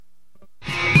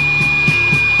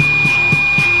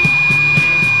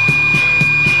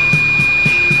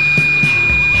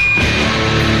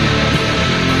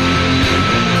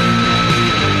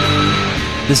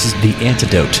This is The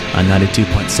Antidote on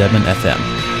 92.7 FM.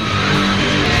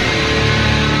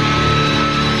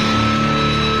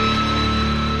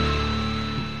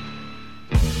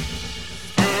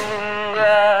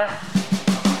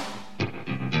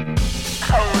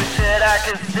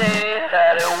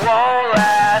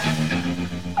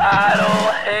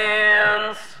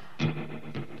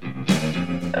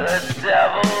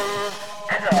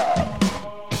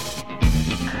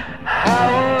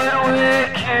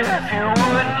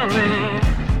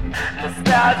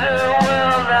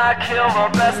 Kill the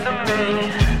best of me.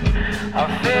 I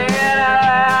figured out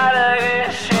how to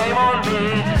get shame on me.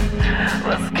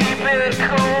 Let's keep it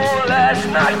cool, let's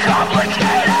not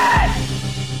complicate it.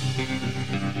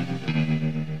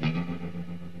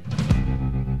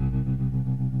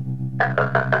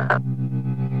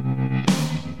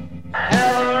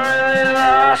 Never really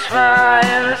lost my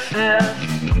innocence,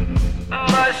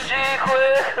 but she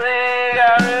quickly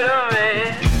got rid of me.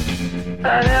 I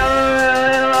never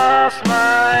really lost my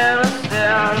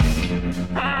innocence,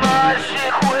 but she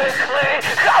quickly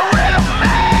got rid of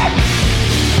me.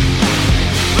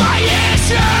 My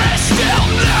answer is still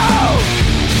no.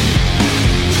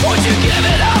 Would you give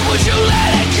it up? Would you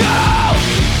let it go?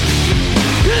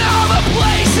 In all the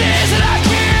places that I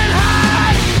can't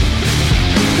hide,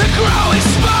 they're growing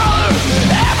smaller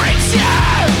every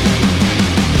time.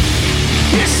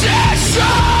 Your sad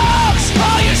songs,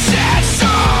 all your sad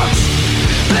songs,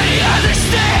 they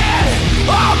understand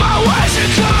all my words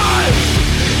are gone.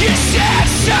 Your sad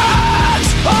songs,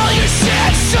 all your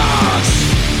sad songs,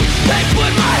 they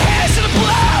put my hands to the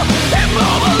plow and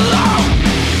move along.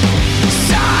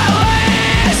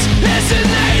 Silence is a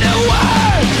native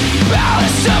word,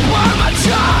 balanced upon my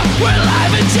tongue where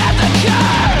life and death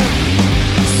occur.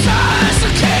 Silence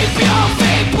will keep your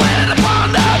feet planted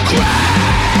upon the ground.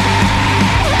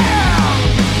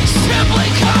 Simply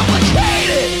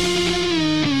complicated.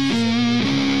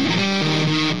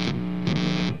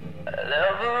 I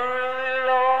never really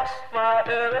lost my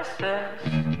innocence.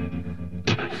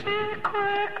 She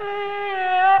quickly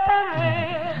up on me.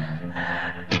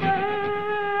 Never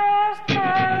really lost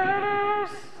my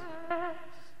innocence.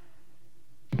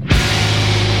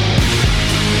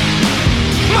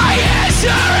 My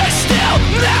answer is still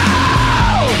no.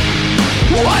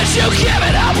 Would you give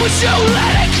it up? Would you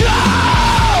let it go?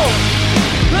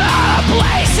 All the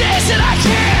places that I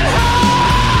can't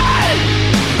hide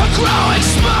are growing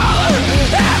smaller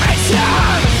every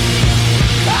time.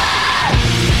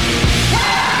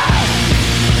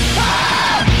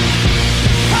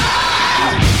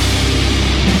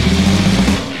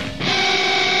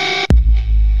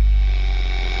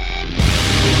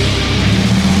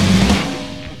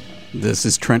 This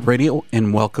is Trent Radio,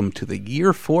 and welcome to the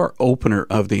Year 4 opener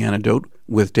of The Antidote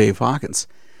with Dave Hawkins.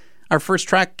 Our first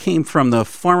track came from the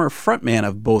former frontman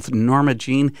of both Norma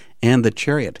Jean and The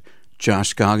Chariot, Josh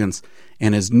Scoggins,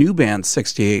 and his new band,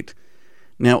 68.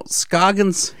 Now,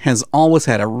 Scoggins has always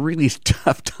had a really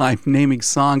tough time naming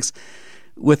songs,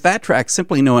 with that track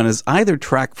simply known as either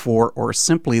track 4 or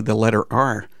simply the letter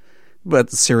R.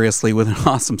 But seriously, with an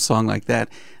awesome song like that,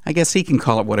 I guess he can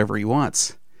call it whatever he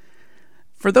wants.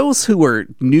 For those who are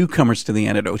newcomers to The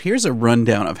Antidote, here's a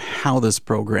rundown of how this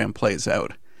program plays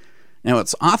out. Now,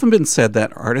 it's often been said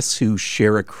that artists who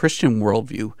share a Christian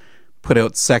worldview put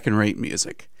out second-rate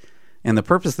music. And the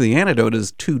purpose of The Antidote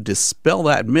is to dispel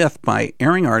that myth by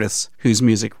airing artists whose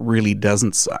music really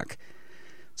doesn't suck.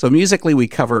 So musically, we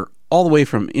cover all the way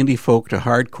from indie folk to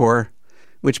hardcore,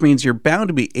 which means you're bound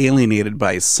to be alienated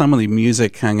by some of the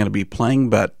music I'm going to be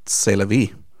playing, but c'est la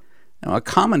vie. Now, a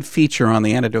common feature on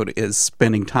The Antidote is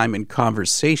spending time in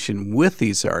conversation with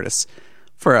these artists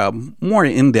for a more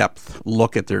in-depth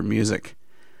look at their music.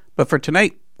 But for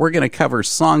tonight, we're going to cover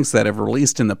songs that have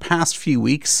released in the past few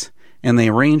weeks, and they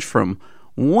range from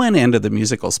one end of the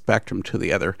musical spectrum to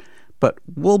the other, but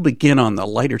we'll begin on the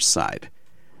lighter side.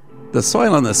 The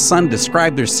Soil and the Sun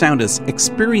describe their sound as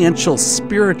experiential,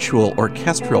 spiritual,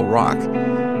 orchestral rock.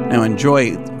 Now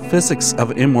enjoy Physics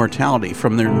of Immortality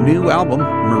from their new album,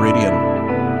 Meridian.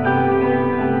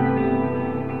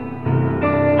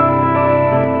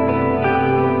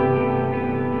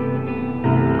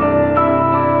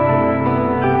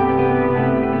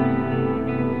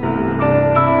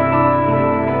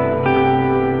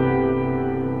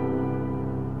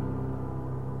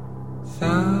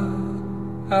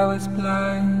 I was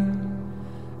blind,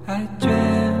 I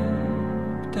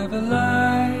dreamt of a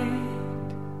light.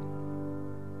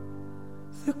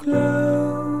 The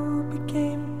glow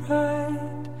became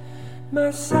bright,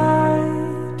 my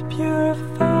sight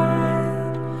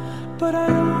purified. But I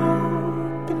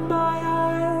opened my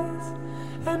eyes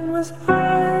and was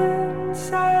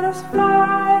unsatisfied.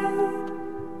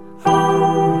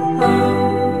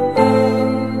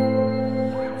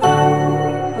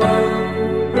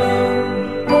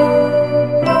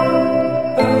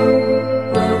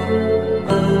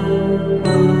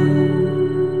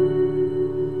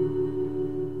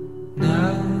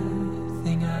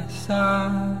 saw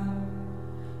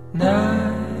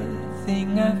nothing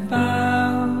I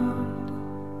found.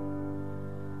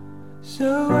 So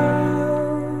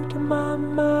out of my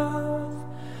mouth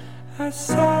I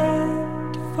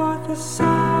sent forth a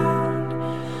sound,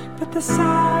 but the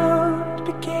sound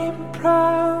became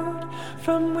proud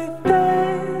from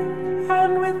within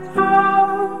and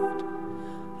without.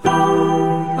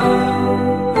 Oh,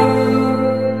 oh, oh.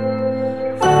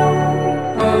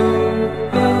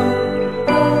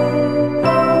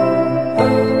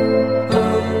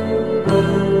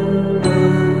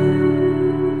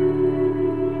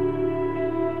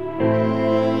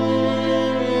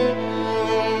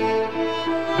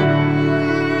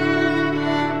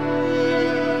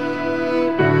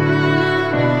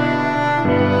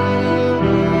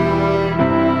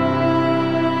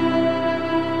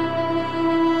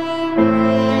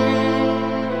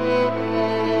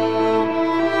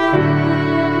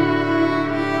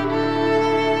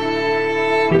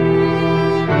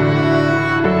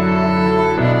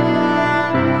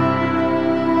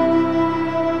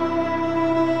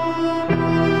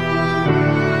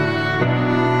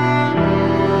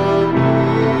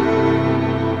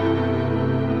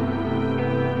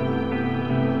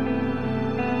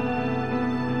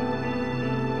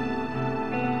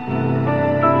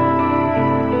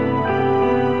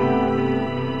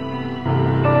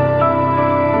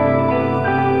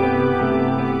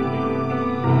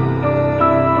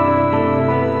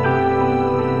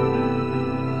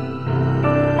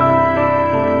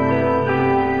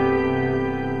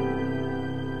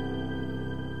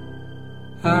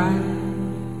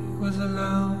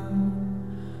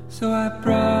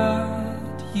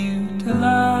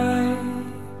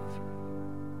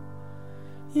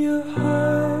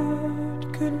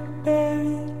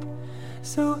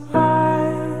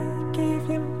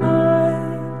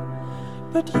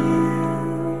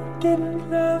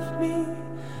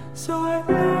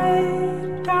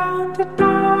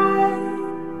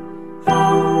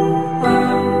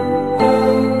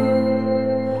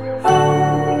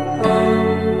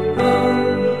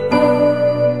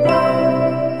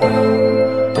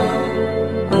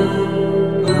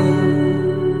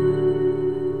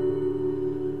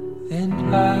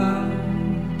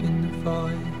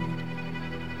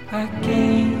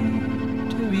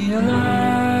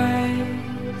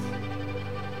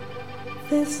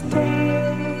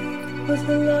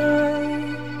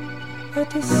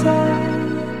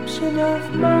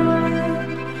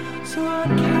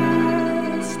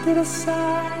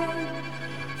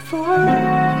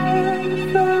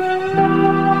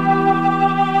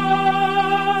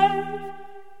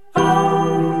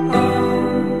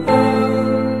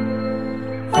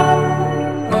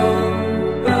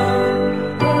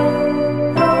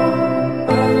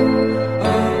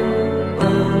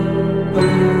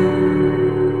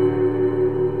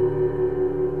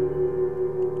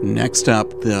 Next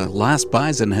up, The Last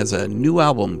Bison has a new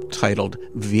album titled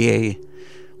VA,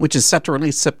 which is set to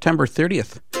release September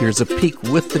 30th. Here's a peek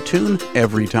with the tune,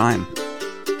 Every Time.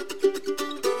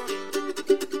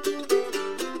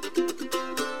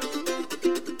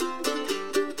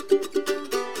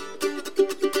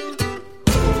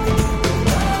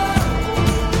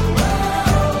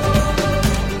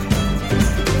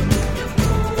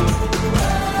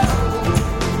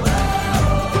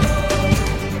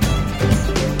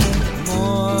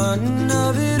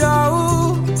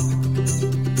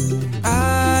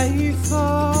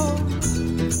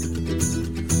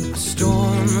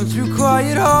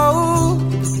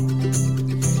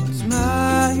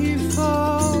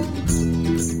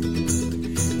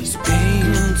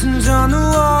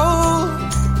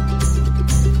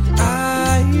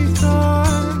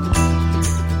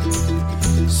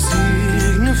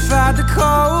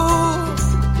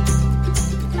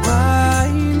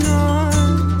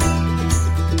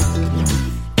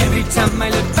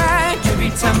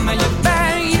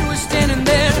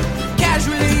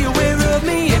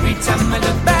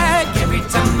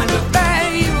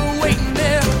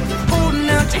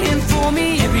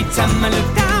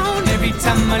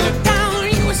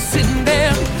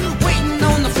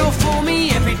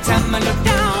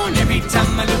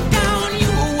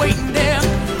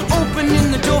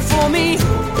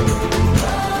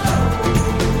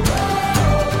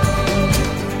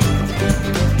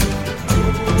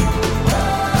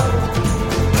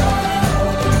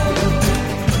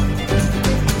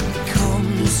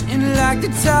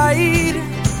 Time,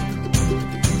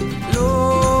 you're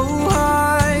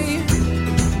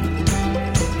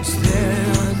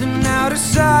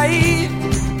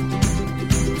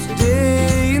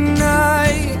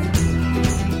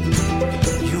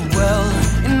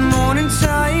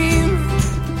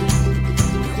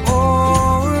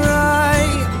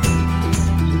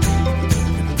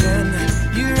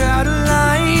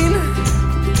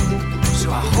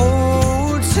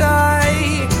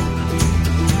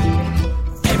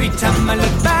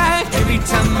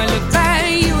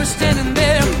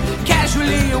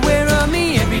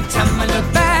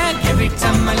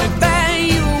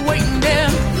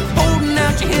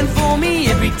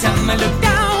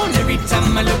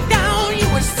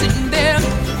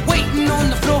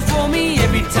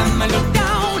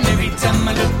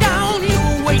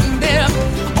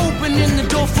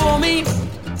me.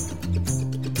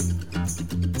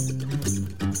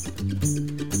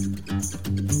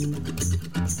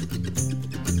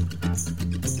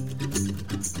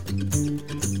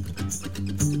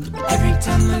 Every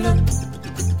time I look,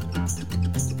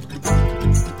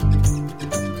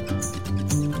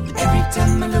 every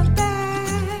time I look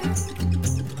back,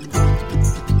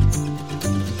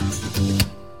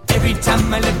 every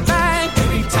time I look back,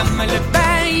 every time I look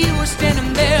back, you were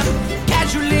standing there,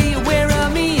 casually aware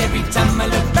of me. Every time I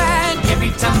look back,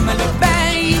 every time I look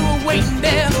back, you were waiting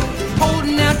there,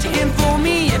 holding out your hand for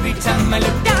me. Every time I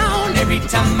look down, every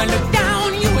time I look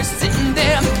down, you were sitting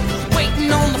there,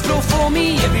 waiting on the floor for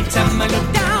me. Every time I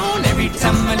look down, every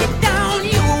time I look down,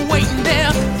 you were waiting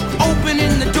there,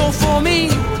 opening the door for me.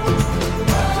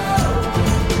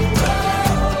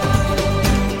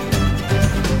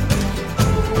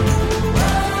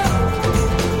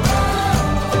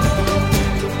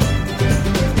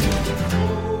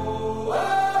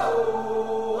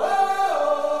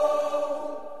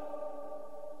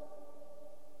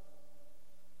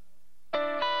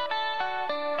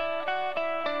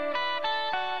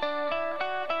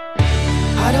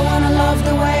 I don't wanna love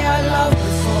the way I loved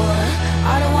before.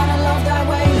 I don't wanna love that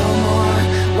way no more.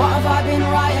 What have I been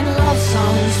writing love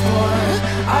songs for?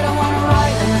 I don't wanna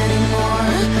write them anymore.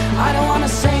 I don't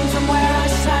wanna sing from where I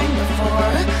sang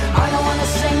before. I don't wanna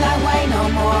sing that way no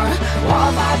more. What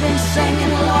have I been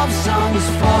singing love songs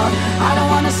for? I don't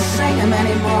wanna sing them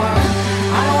anymore.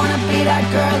 I don't wanna be that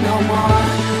girl no more.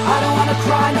 I don't wanna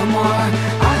cry no more.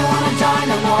 I don't wanna die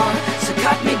no more. So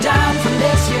cut me down from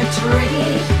this here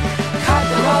tree. Cut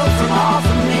the road from off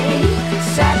of me.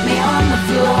 Set me on the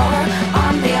floor.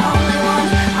 I'm the only one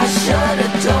I should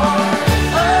adore.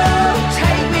 Oh,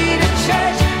 take me to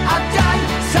church. I've done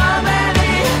so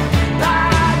many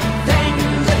bad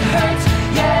things that hurt.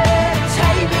 Yeah,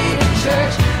 take me to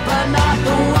church, but not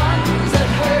the ones that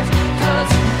hurt.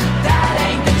 'Cause that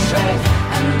ain't the truth,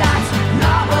 and that's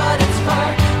not what it's for.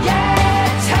 Yeah,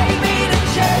 take me to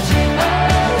church.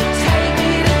 Oh, take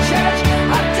me to church.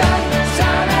 I've done so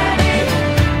many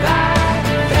bad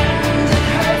things that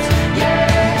hurt.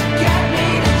 Yeah, get me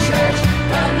to church,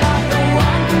 but not the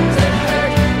ones that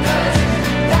hurt. 'Cause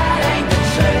that ain't the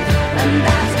truth, and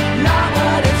that's not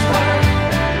what it's for.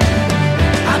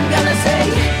 I'm gonna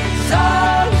sing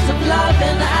songs of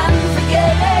loving and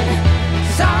forgiving,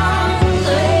 songs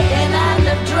of eating and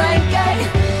of drinking,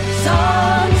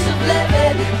 songs of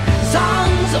living,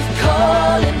 songs of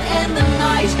calling in the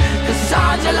night. 'Cause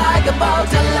songs are like a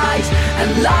bolt of light, and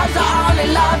love's the only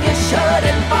love you should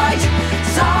invite.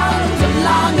 Songs of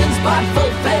longings but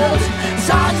fulfilled,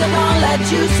 songs that won't let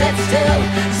you sit still,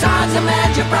 songs that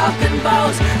mend your broken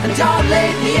bones and don't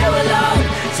leave you alone.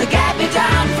 So get me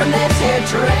down from this here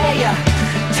tree,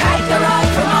 take the road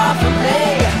from off of me,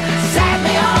 set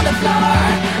me on the floor.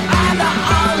 I'm the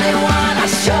only one I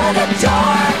should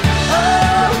adore.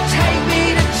 Oh, take me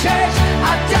to church.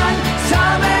 I've done so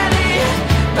many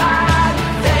bad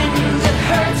things that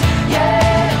hurt.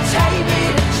 Yeah, take me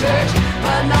to church,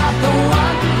 but not the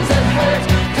ones that hurt.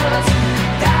 'Cause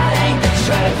that ain't the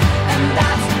truth, and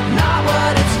that's not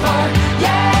what it's for.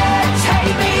 Yeah,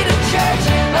 take me to church.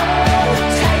 Oh,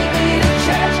 take me to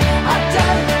church. I've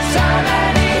done so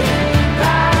many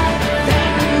bad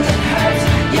things that hurt.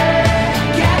 Yeah,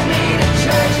 get me to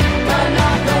church, but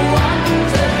not the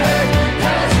ones that hurt.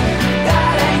 'Cause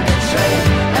that ain't the truth,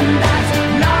 and that's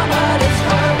not what it's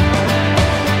for.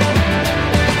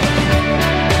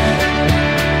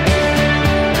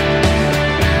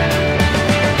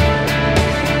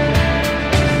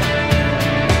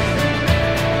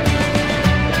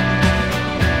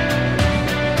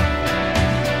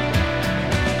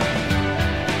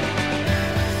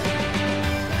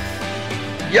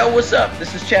 Yo, what's up?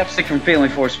 This is Chapstick from Feeling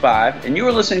Force 5, and you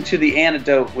are listening to The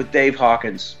Antidote with Dave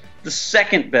Hawkins, the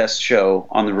second best show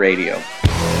on the radio.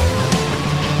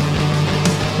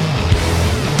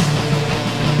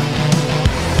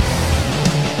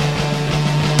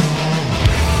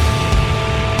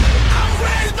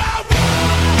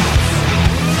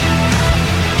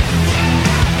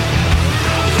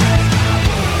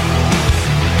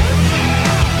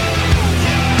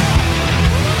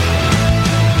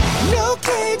 No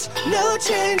cage, no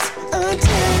chains,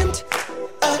 untamed,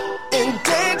 in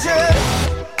danger,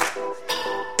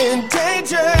 in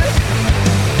danger.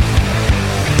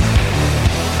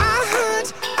 I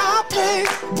hunt, I play,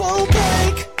 won't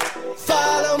break.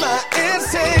 Follow my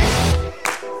instincts,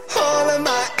 all of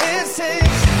my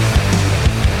instincts.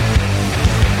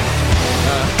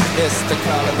 It's the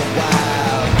call of the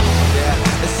wild. Yeah,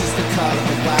 this is the call of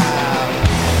the wild.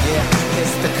 Yeah,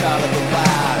 it's the call of the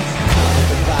wild. Call of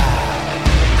the wild.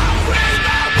 I'm ready,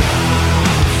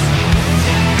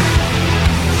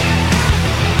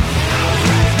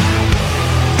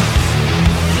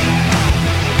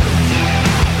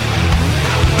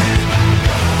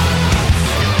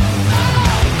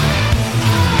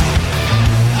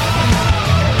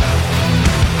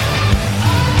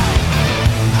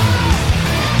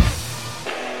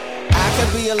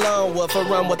 off a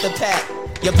run with the pack.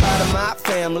 You're part of my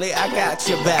family, I got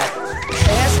your back.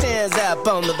 Hair stands up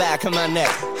on the back of my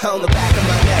neck. On the back of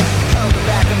my neck, on the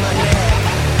back of my neck.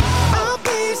 All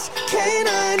beast,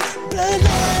 canine,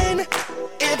 bloodline.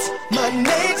 It's my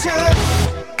nature.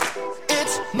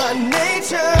 It's my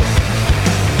nature.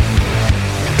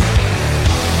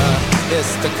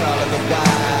 It's the call of the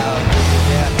wild.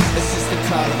 Yeah, this is the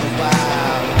call of the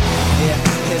wild.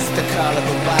 Yeah, it's the call of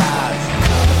the wild.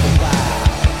 Call of the wild.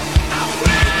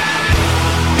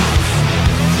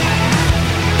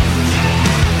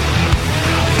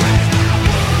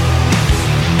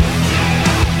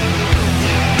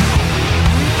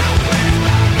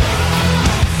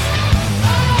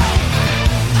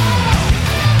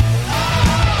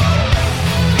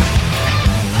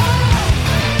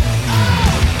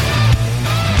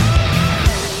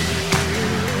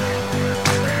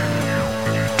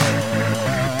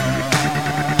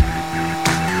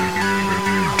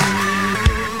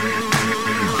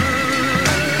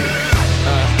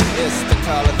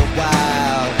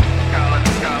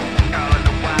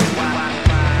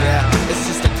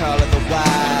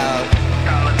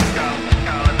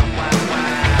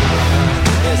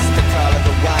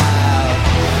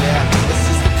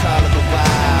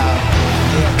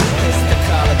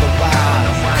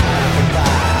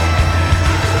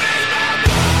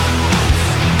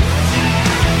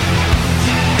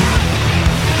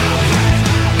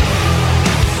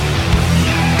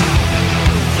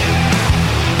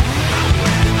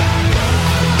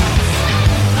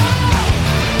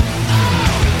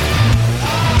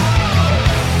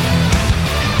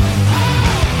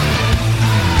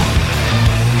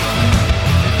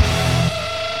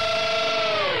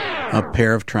 A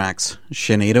pair of tracks,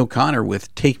 Sinead O'Connor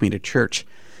with Take Me to Church,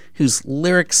 whose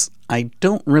lyrics I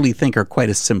don't really think are quite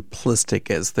as simplistic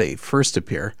as they first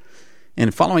appear.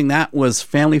 And following that was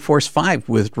Family Force 5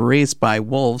 with Raised by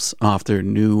Wolves off their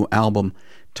new album,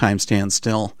 Time Stands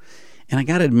Still. And I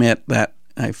gotta admit that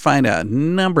I find a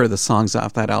number of the songs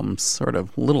off that album sort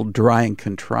of a little dry and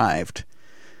contrived.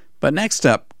 But next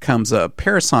up comes a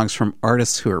pair of songs from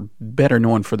artists who are better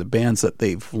known for the bands that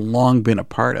they've long been a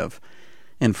part of.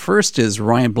 And first is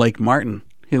Ryan Blake Martin,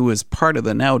 who is part of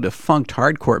the now defunct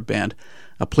hardcore band,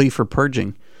 A Plea for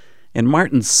Purging. And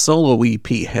Martin's solo EP,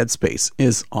 Headspace,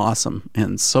 is awesome,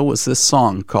 and so was this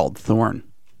song called Thorn.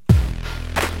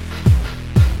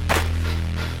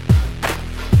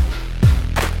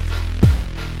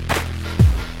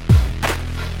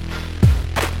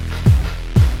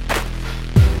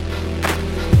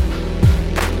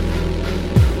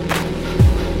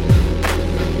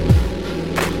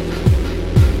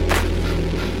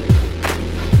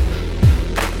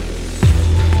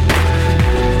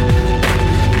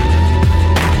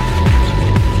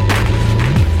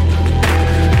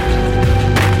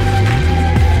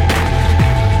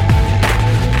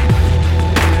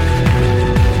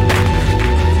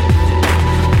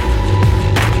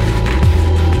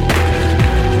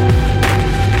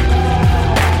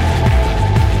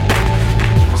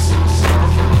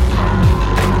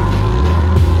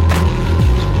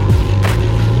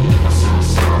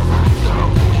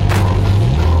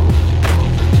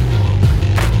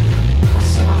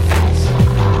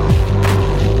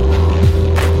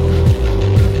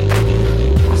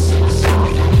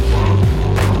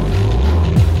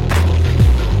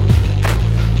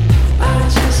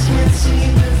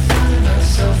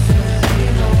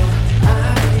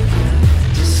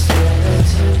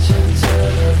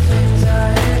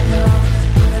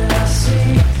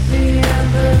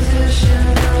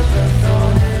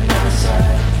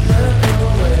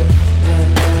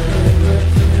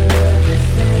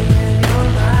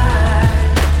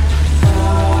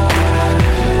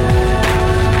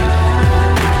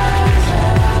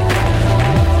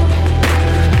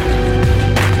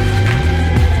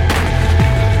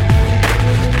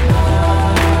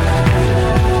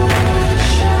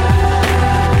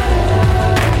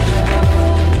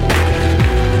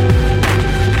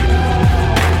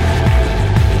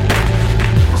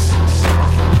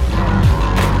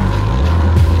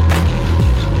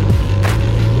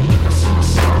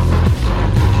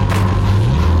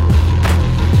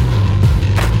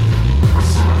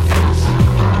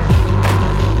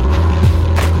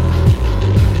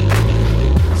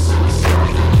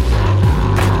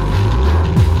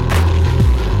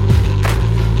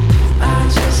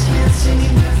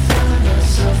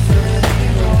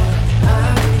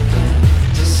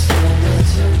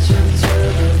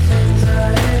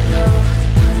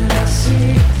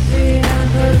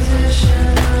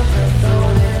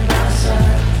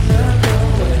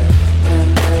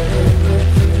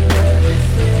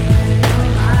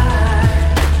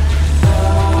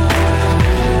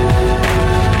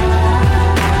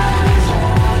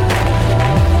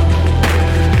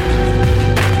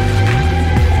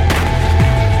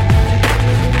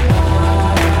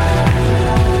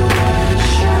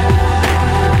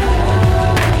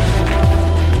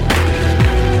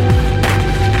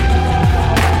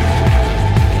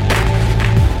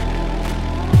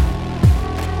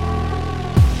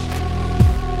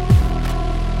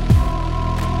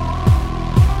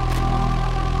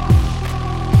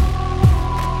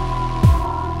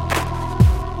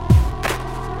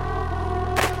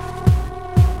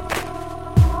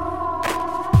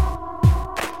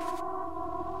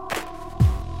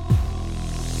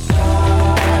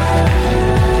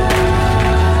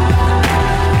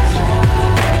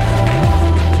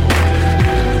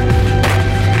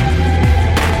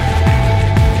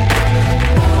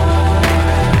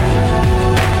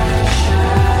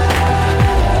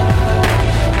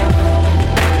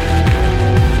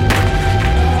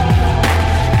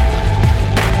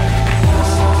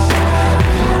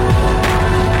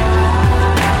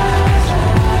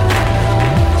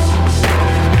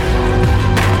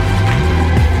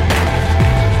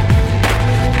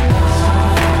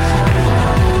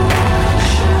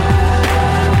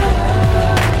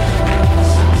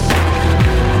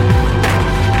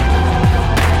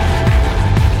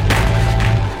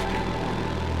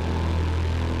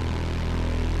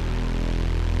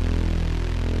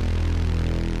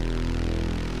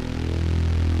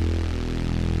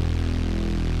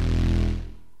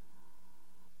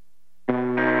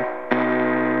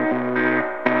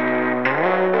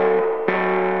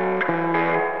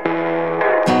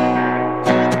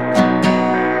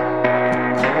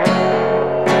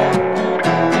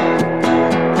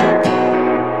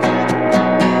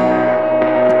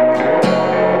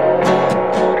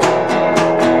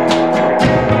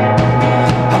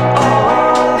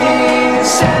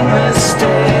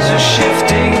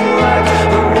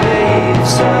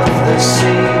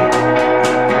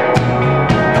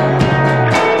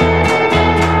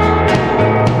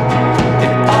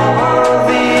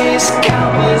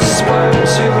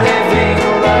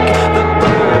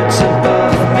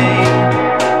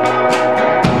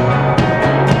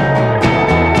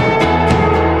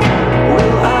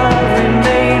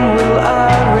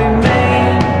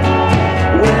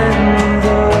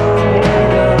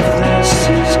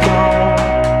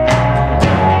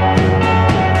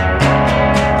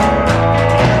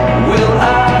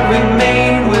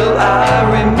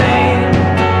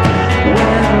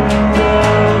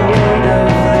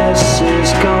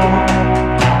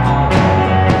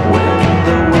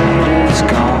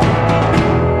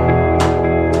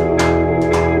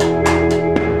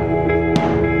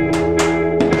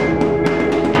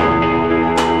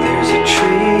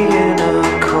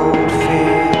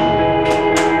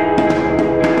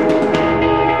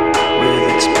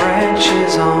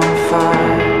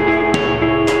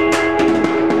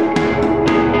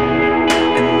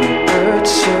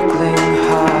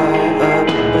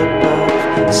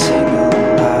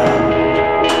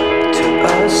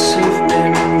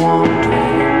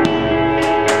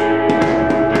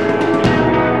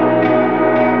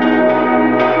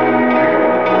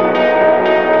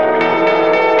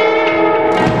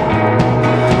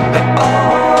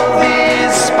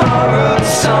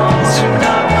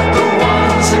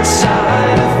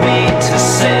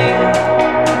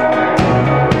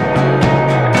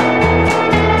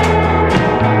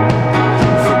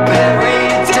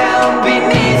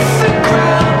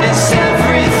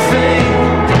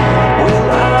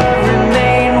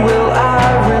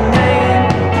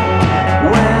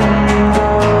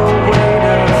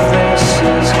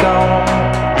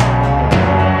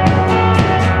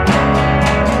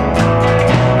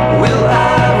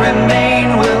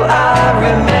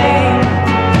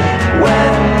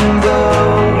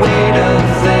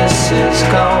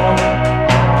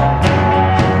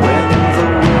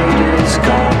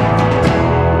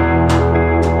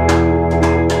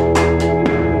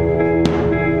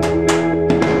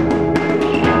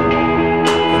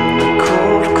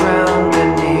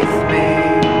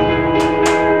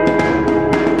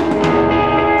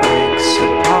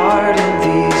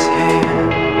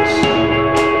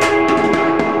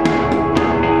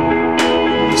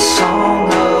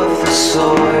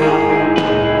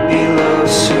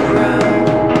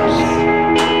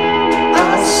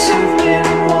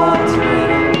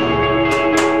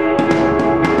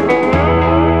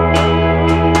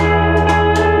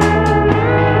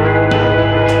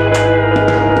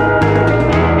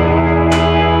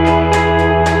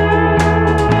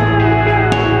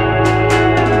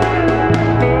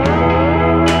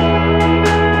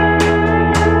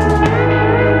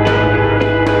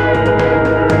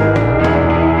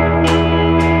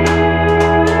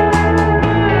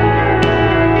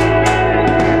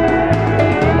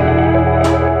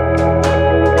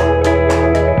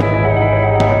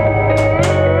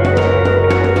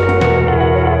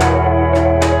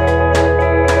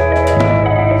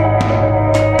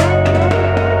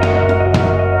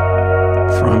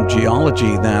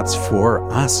 technology that's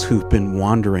for us who've been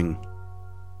wandering.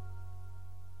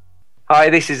 Hi,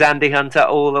 this is Andy Hunter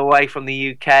all the way from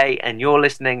the UK, and you're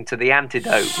listening to The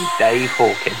Antidote with Dave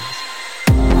Hawkins.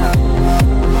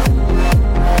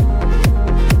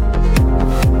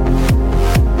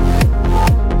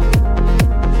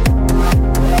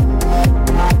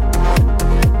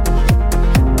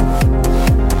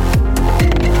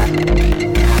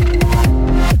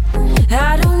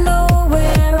 I don't know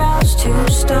where else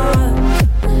to start,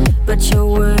 but your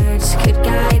words could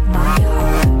guide my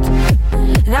heart.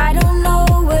 And I don't know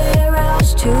where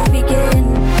else to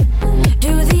begin.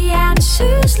 Do the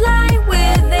answers lie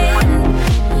within?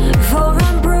 For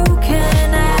I'm broken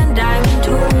and I'm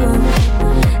torn.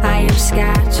 I am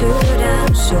scattered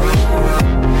and so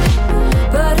worn.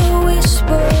 But a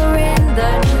whisper in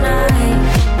the night,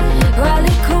 while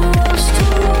it calls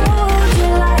toward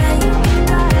your light.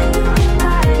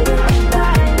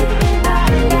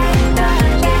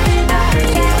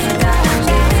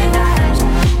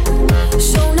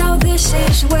 So now this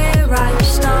is where I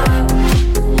start,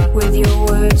 with your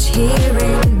words here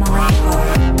in my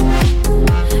heart.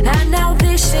 And now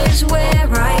this is where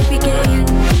I begin,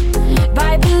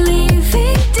 by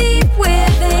believing deep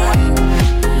within.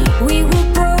 We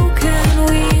were broken,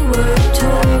 we were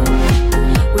torn,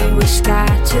 we were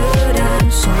scattered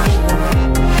and so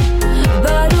worn.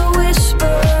 But a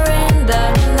whisper in the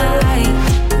night,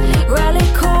 well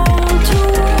it called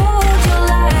toward your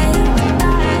light.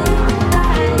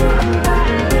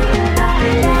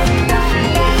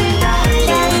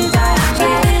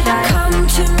 Come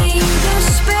to me, the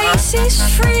space is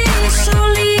free, so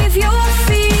leave your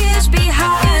fears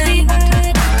behind.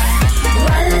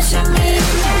 Run to me,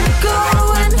 go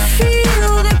and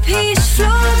feel the peace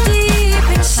flow deep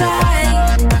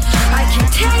inside. I can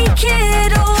take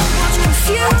it all, watch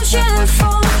confusion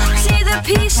fall, see the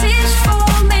pieces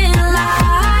forming line.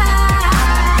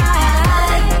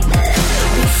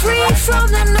 Be free from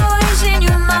the noise in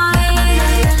your mind,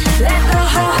 let the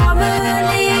harmonies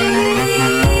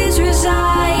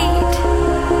reside.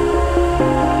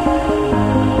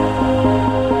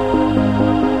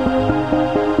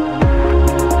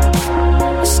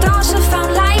 Stars have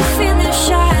found life in their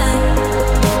shine,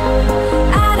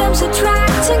 atoms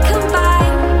attract and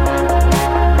combine,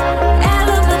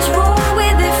 elements roar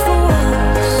with their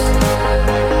force,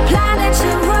 planets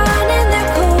are running their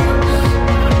course.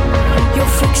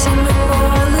 You're fixing them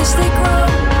all as they grow.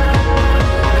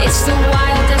 It's the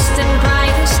wildest and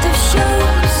brightest of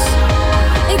shows,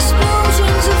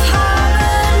 explosions of harmony.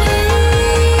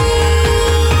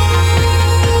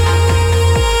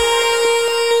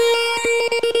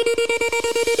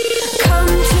 Come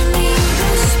to me,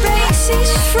 the space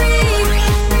is free.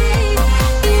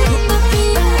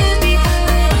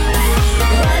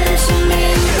 Run to me,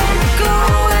 go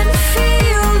and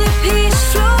feel the peace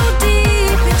flow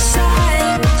deep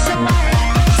inside.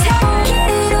 Take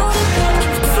it all,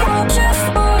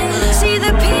 see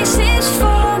the pieces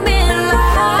forming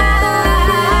line.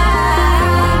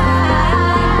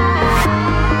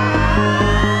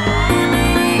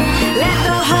 Let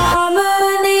the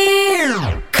harmony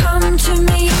come to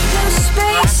me. The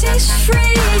space is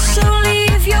free, so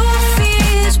leave your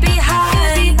fears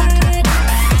behind.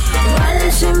 Run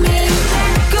to me,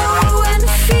 go and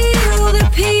feel the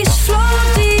peace flow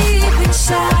deep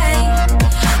inside.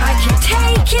 I can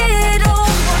take it all,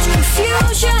 watch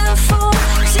confusion fall,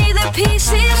 see the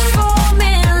pieces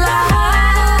forming line.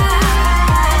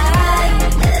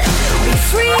 Be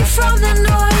free from the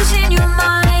noise in your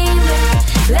mind,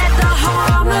 let the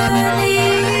harmonies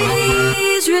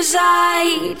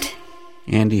reside.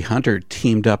 Andy Hunter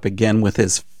teamed up again with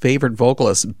his favorite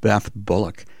vocalist, Beth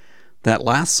Bullock. That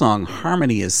last song,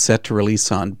 Harmony, is set to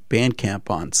release on Bandcamp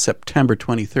on September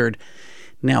 23rd.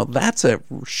 Now, that's a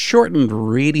shortened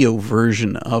radio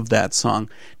version of that song.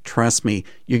 Trust me,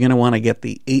 you're going to want to get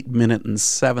the 8-minute and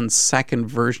 7-second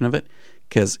version of it,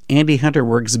 because Andy Hunter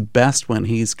works best when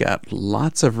he's got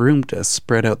lots of room to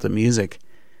spread out the music.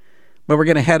 But we're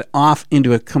going to head off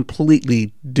into a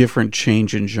completely different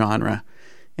change in genre,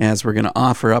 as we're going to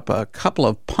offer up a couple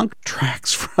of punk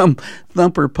tracks from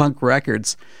Thumper Punk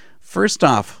Records. First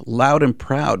off, Loud and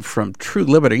Proud from True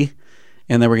Liberty,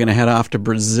 and then we're going to head off to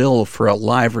Brazil for a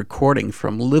live recording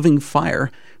from Living Fire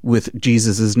with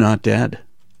Jesus Is Not Dead.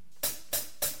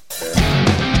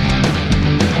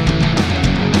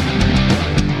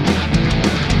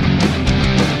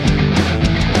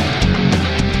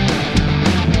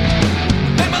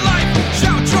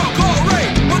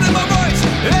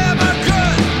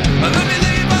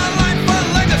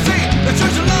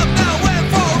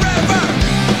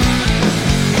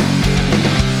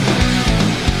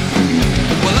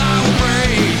 Well, I will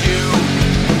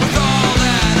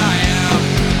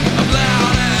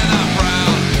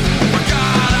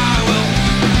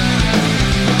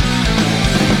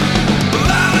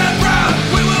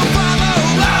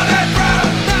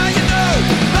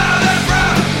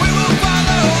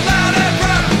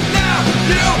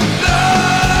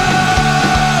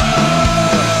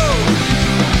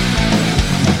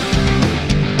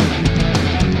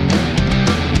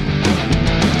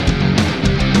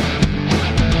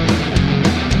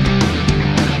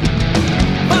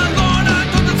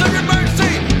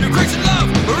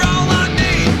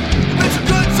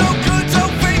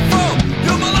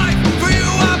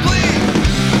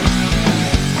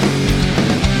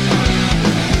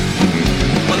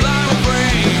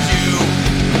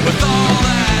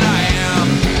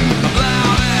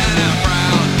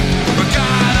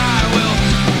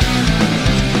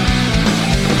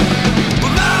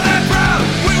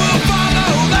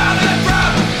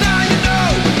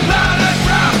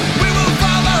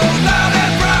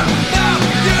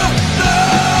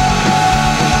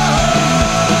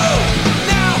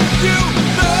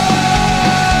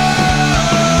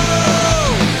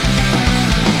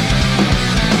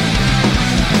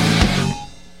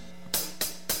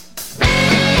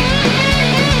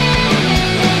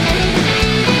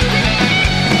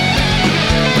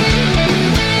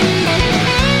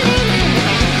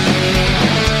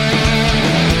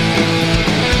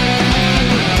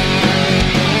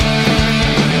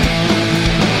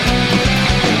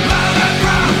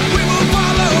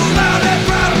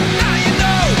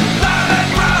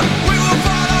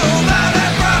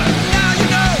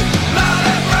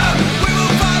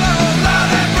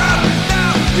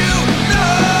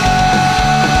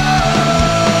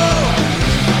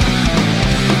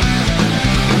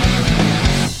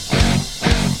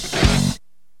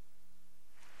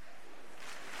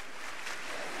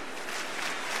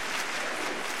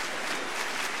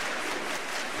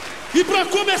pra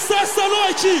começar essa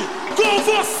noite com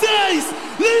vocês,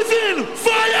 Living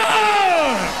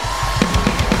Fire!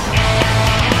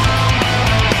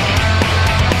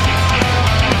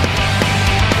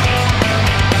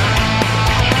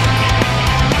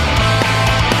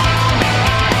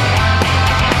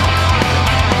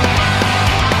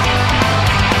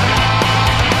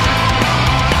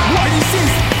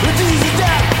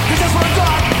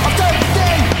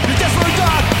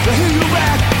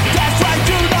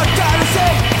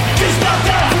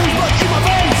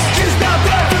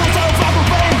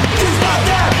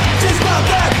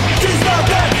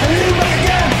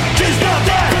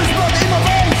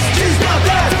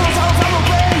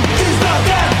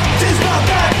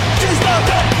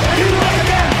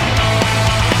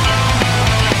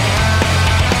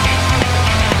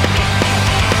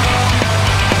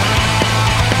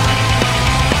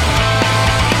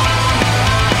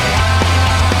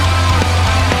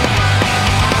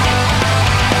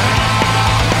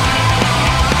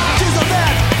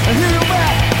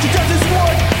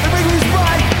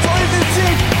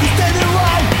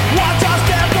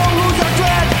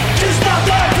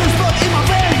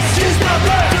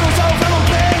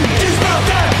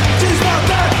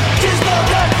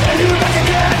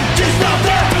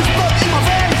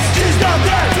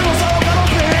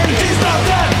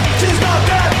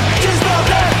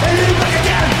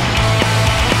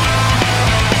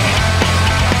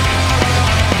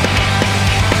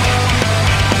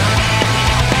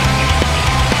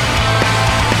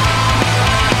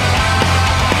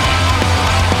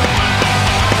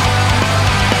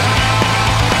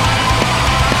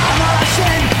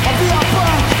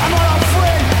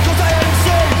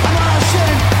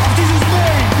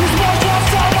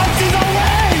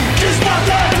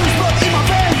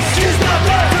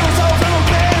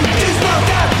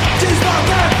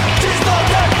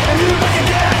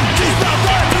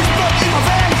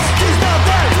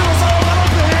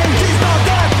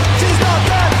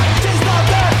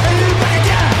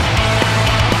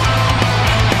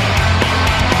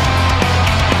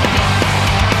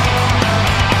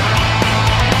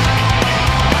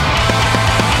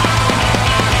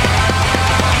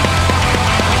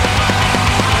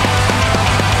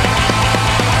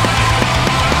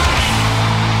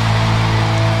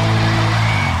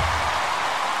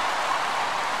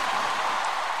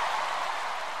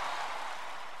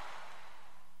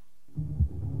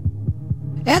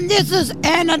 And this is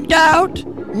Antidote,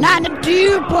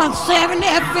 92.7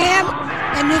 FM,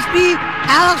 and this be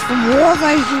Alex from War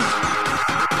Vases.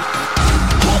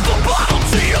 Hold the bottle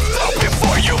to your throat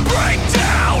before you break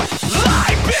down.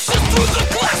 Light bitches through the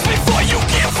glass before you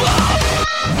give up.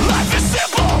 Life is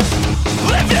simple,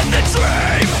 live in the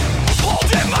dream.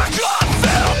 Holding my gun,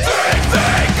 feel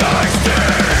fingers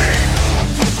deep.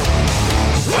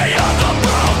 We are the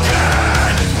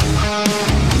broken,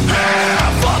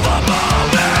 here for the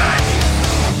moment.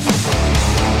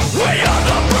 We are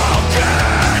the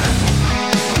broken,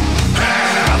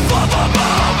 here for the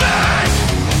moment.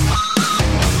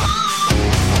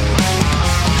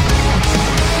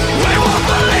 We won't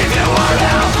believe you were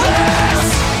out there.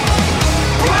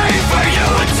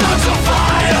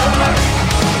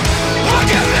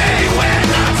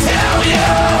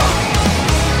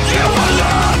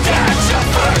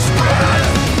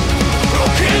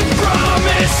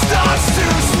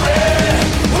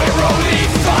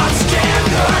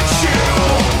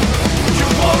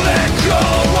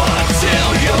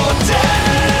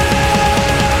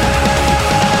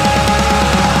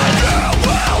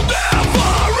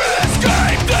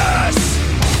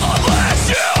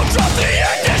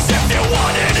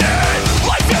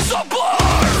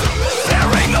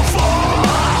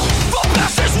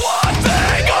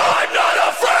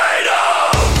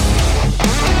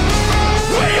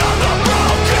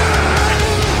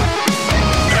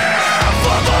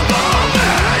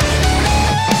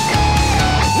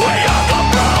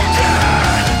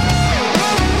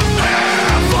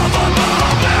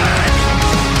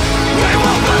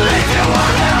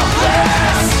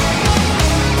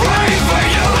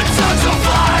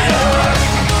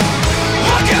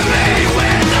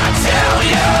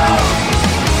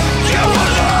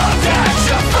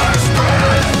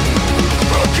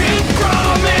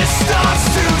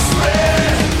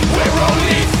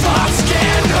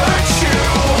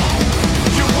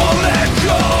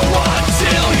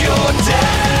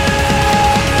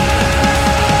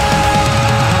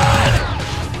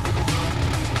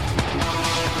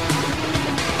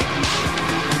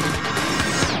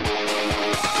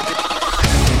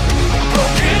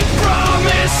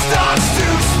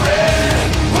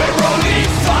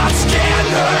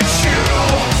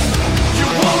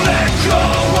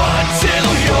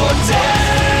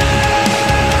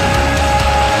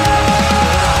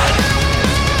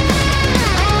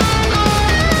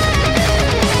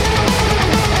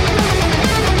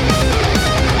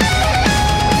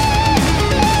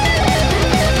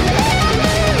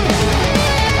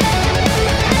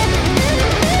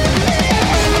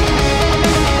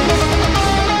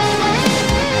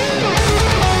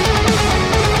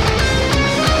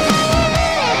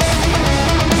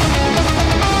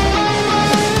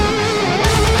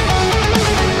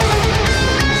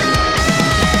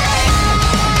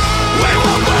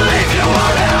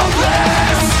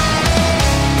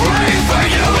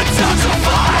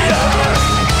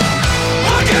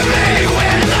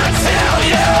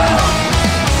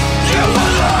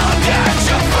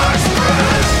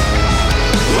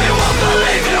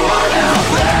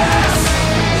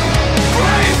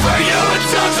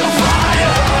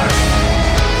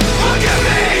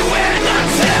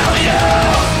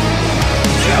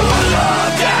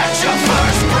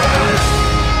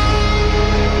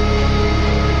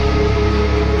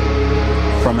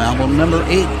 From number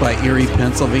 8 by Erie,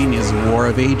 Pennsylvania's War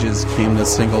of Ages came the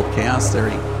single Chaos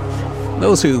Theory.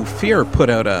 Those Who Fear put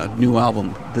out a new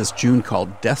album this June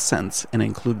called Death Sense and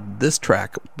included this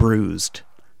track, Bruised.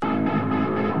 I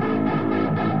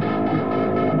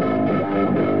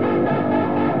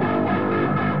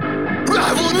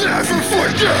will never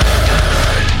forget.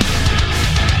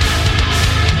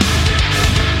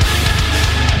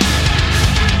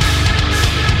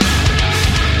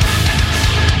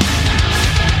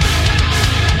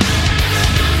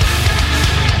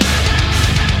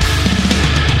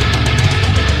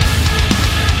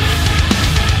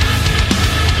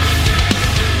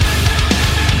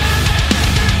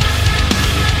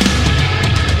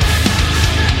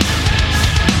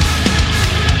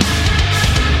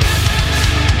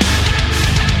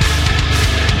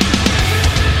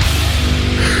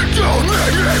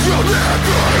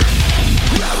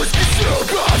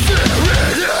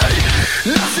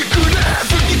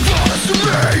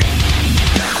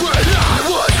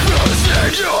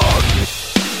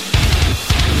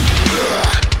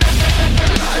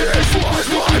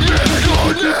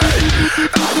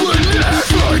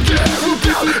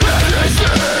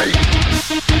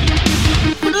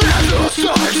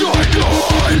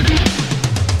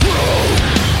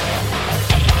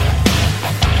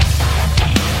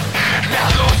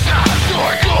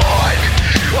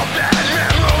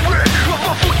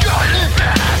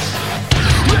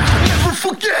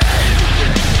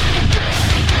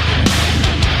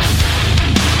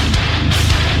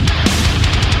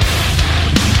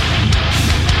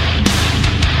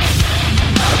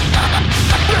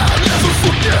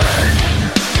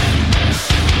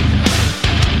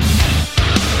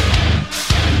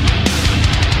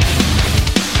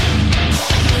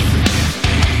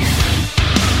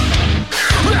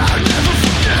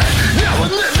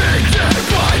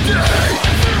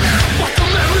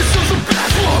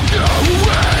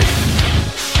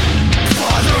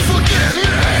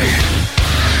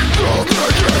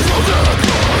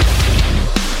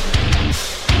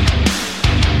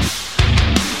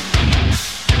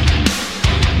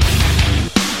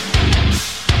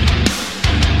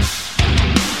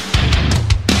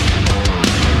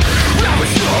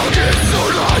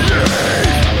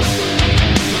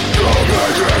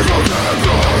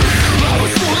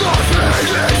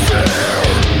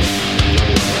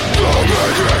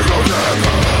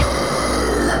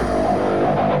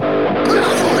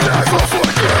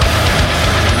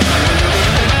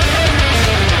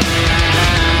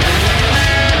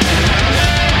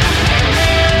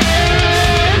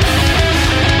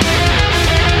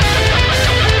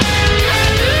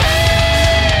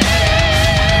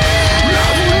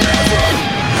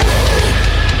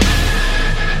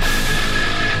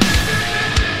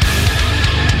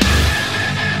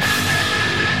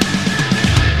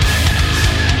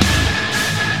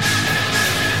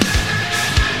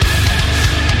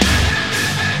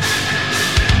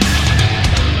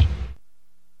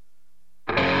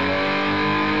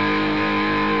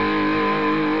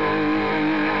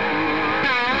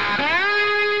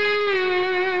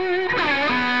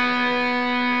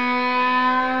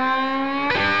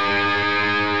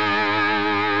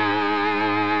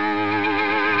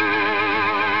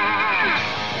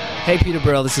 Hey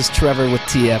Peterborough, this is Trevor with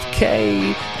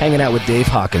TFK, hanging out with Dave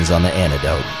Hawkins on the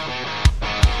Antidote.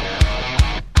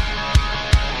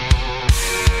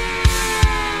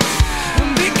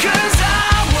 Because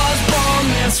I was born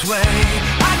this way,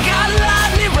 I got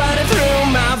lightning running through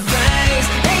my veins.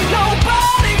 Ain't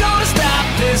nobody gonna stop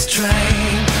this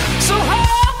train. So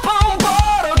hop on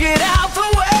board or get out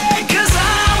the way. 'Cause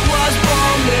I was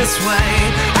born this way,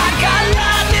 I got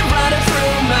lightning running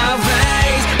through my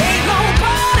veins. Ain't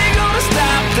nobody gonna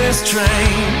stop this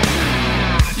train.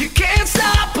 You can't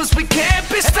stop us, we can't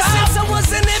be stopped. Ever since I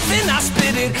was an infant, I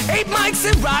spit it. 8 mics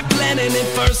and rock Lennon in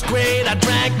first grade. I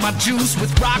drank my juice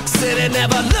with rocks in it.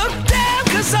 Never looked down,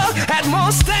 'cause I had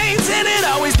more stains in it.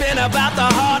 Always been about the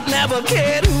heart, never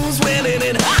cared who's winning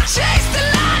it. I chased the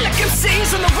line like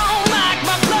MCs on the wrong mic.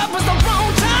 My blood was the wrong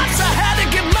type, so I had to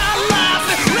get my life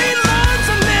and relearn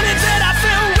the minute that I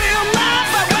feel real life.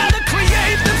 I'd rather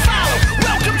create than follow.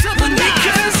 Welcome to the night.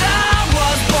 Because I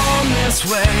was born this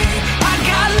way, I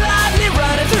got lightning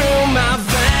running through my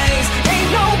veins.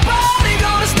 Ain't nobody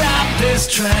gonna stop this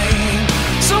train.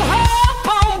 So hop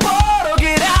on board or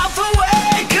get out the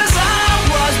way. 'Cause I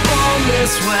was born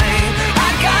this way, I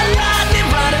got lightning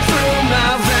running through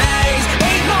my veins.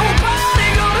 Ain't nobody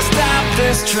gonna stop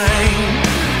this train.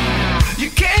 You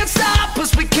can't stop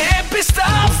us, we can't be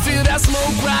stopped. Feel that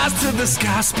smoke rise rise to the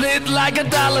sky, split like a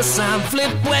dollar sign,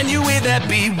 flip when you hear that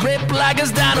beat, rip like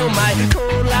it's dynamite,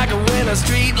 cold like a winter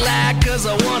street light, cause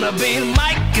I wanna be.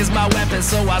 Mic is my weapon,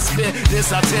 so I spit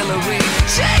this artillery.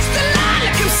 Chase the line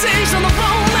like MCs on the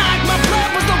wrong mic, my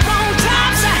blood was the wrong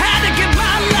time, so I had to give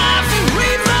my life and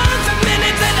relearn the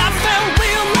minute that I felt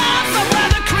real life. I'd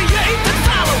rather create than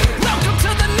follow. Welcome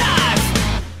to the knife.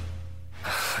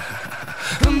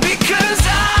 Because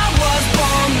I was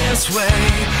born this way,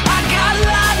 I got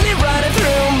lightning running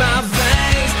through my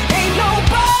veins. Ain't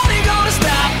nobody gonna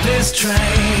stop this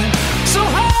train, so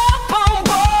hop on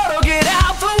board or get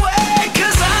out the way.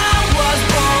 Cause I was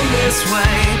born this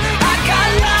way, I got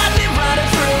lightning running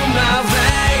through my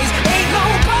veins. Ain't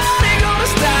nobody gonna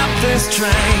stop this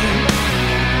train.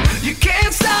 You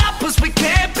can't stop us, we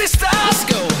can't be stopped. Let's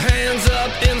go. Hands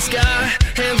up in the sky,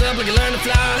 hands up like you learn to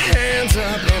fly. Hands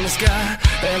up in the sky,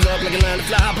 hands up like you learn to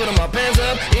fly. Put them up, hands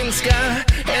up in the sky,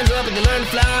 hands up like you learn to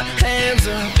fly. Hands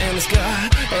up in the sky,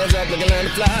 hands up like you learn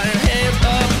to fly. Hands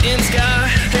up in the sky,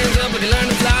 hands up like you learn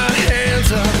to fly.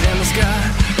 Hands up in the sky,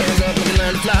 hands up like you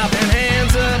learn to fly. And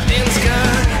hands up in the sky,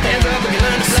 hands up like you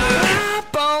learn to fly.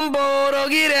 Hop on board or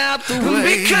get out the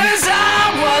way. Because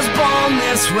I was born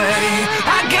this way,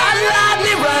 I got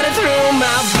lightning running through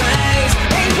my veins.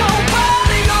 Ain't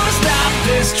nobody gonna stop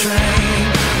this train,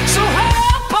 so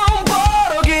hop on board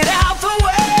or get out the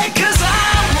way. Cause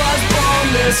I was born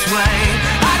this way,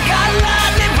 I got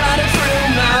lightning running through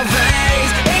my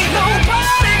veins. Ain't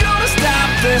nobody gonna stop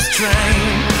this train.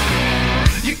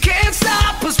 You can't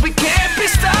stop us, we can't be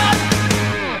stopped.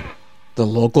 The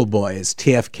Local Boys,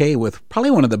 TFK, with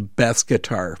probably one of the best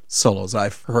guitar solos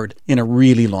I've heard in a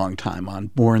really long time on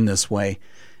Born This Way.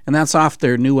 And that's off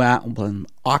their new album,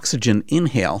 Oxygen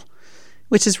Inhale,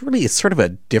 which is really sort of a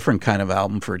different kind of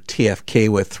album for TFK,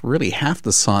 with really half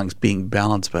the songs being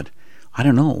balanced. But I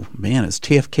don't know, man, is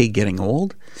TFK getting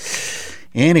old?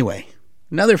 Anyway,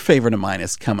 another favorite of mine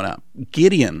is coming up,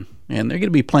 Gideon, and they're going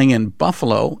to be playing in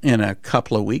Buffalo in a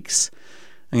couple of weeks.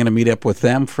 I'm going to meet up with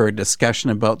them for a discussion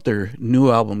about their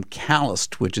new album,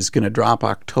 Calloused, which is going to drop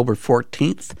October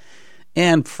 14th.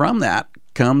 And from that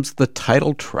comes the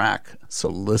title track. So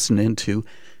listen into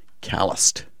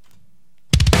Calloused.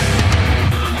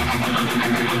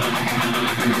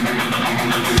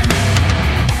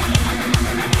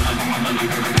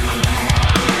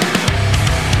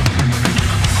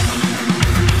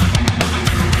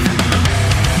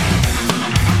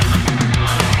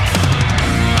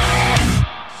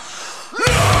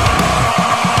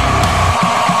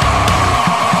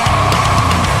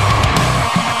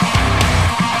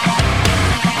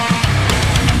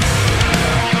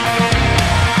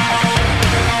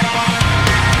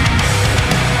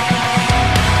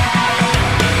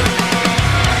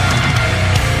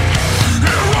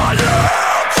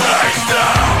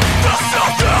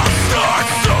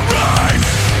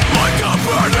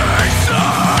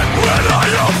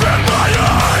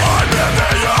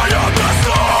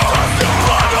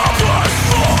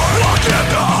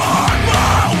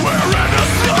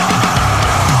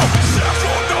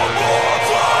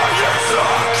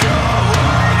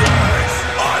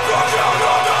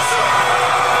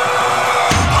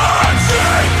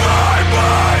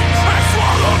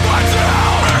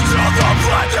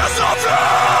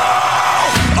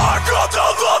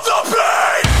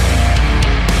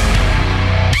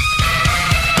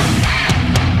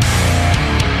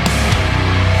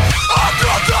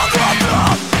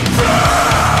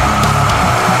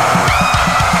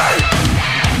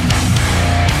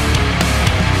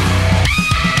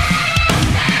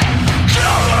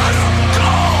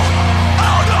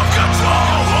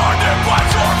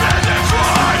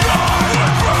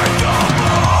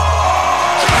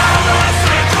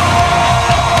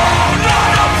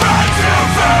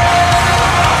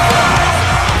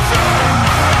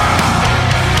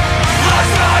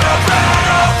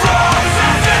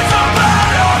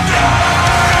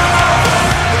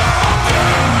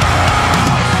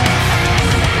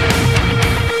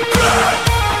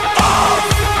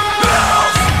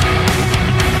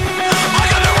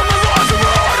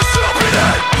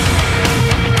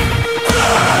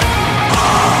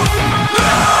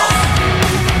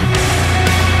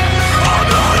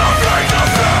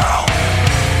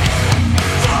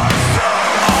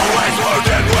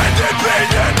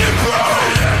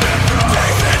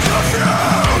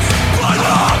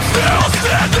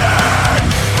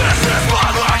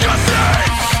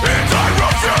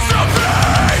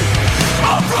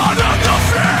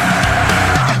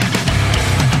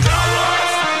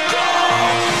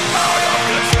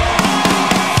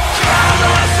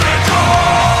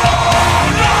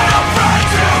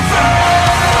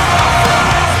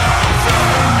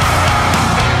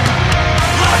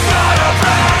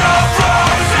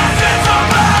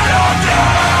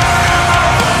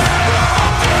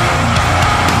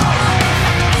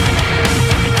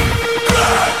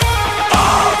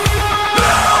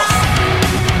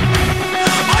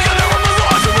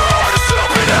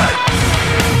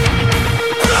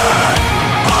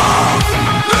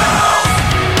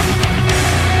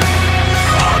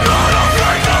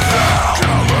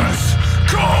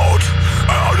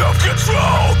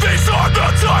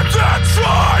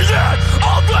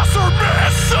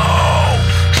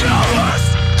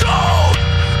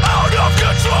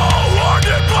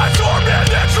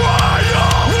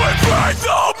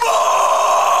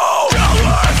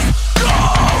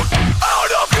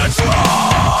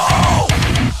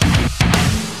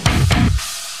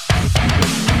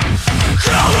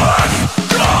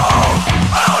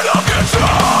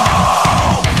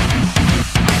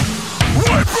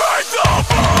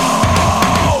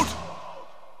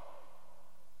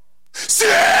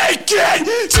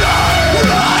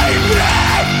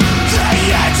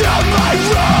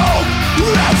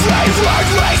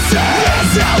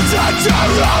 center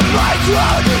of my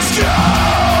ground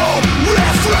school.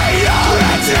 If freedom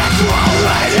and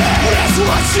equality is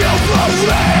what you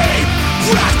believe,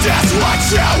 practice what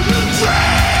you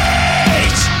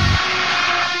preach.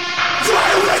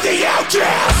 Play with the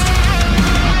outcast.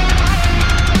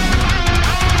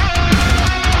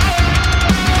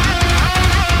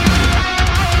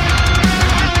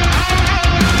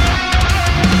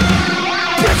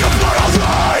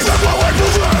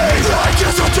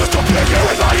 Just a piggy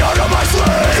with my heart on my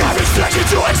sleeve. I'm expected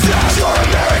to accept your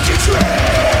American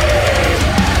dream.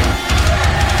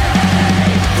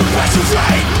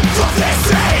 Perpetuate from this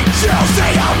thing. You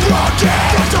say I'm broken,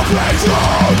 but the blame's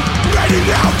wrong. Many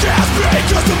now can't speak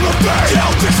cause of my pain.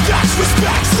 Guilt expects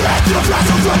respect. Slip the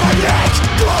battle from my neck.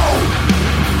 Boom.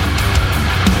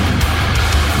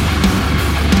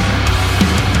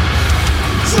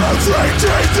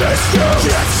 Drinking this new.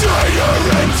 Can't say you're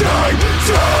in time.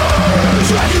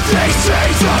 Dragging these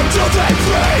chains until they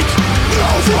break. No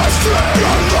voice free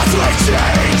unless we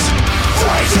change.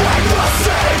 We drag the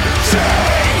same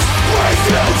things. We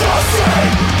feel the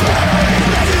same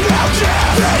pain. And it now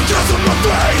can't because of my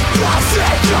pain. I'm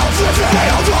sick of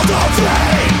living all the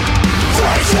pain.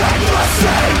 We drag the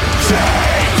same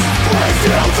things. We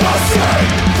feel the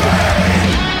same pain.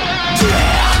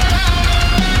 Yeah.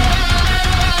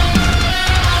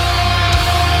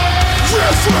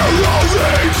 If we're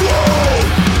only cold,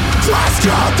 Christ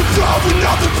got the problem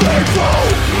of the people.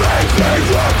 Make me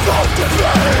revoke the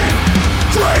pain.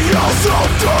 Bring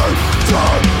yourself to the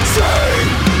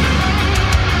scene.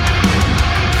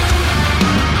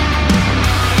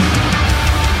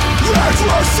 And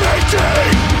we're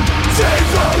sinking,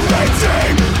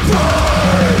 devastating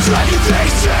pain. Dragging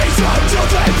these chains until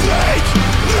they break.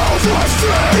 No voice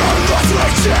free unless we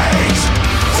change.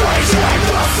 We drag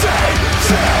the same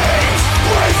things.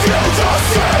 We feel the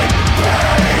same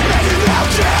pain. And it now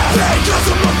can't because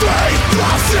of my pain.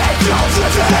 I'm sick of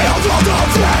living all the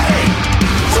pain.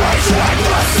 We drag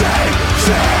the same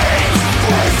things.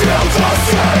 We feel the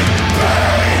same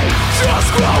pain. Just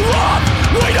grow up.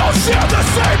 We don't share the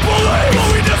same beliefs, but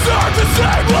we deserve the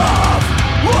same love.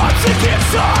 I'm sick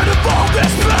inside of all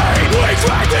this pain. We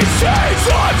drag these chains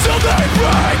until they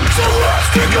break. So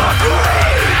resting on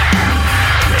greed.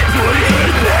 Put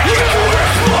it back in the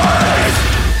worst place.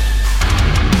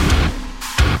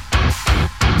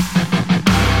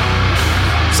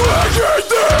 Dragging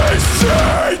these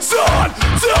chains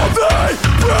until they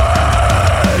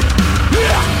break.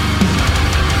 Yeah.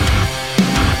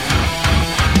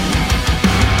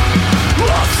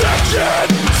 I'm sick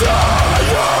and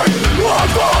tired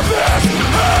of all this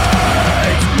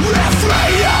hate. If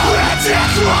freedom and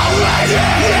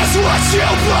equality is what you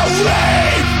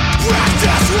believe,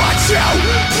 practice what you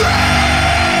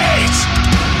preach.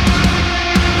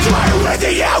 Play with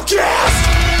the outcast.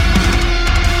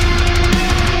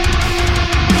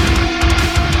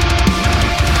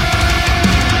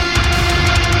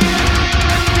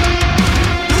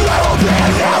 I will be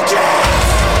an outcast.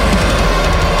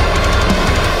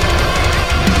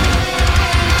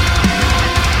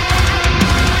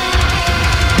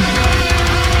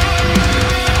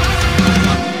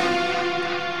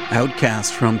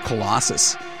 Outcast from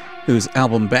Colossus, whose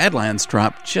album Badlands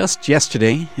dropped just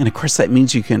yesterday, and of course that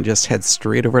means you can just head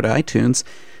straight over to iTunes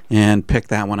and pick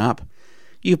that one up.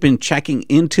 You've been checking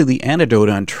into the Antidote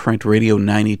on Trent Radio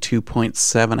 92.7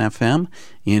 FM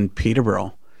in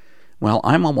Peterborough. Well,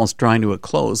 I'm almost drawing to a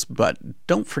close, but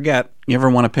don't forget, you ever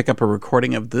want to pick up a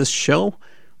recording of this show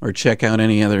or check out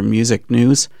any other music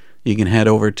news, you can head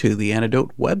over to the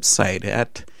Antidote website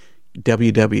at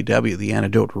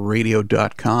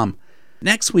www.theantidoteradio.com.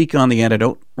 Next week on The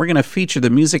Antidote, we're going to feature the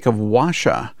music of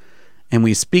Washa, and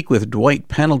we speak with Dwight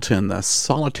Pendleton, the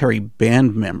Solitary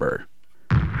band member.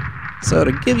 So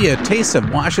to give you a taste of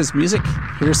Washa's music,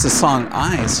 here's the song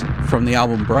Eyes from the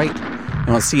album Bright, and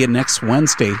we'll see you next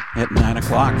Wednesday at 9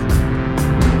 o'clock.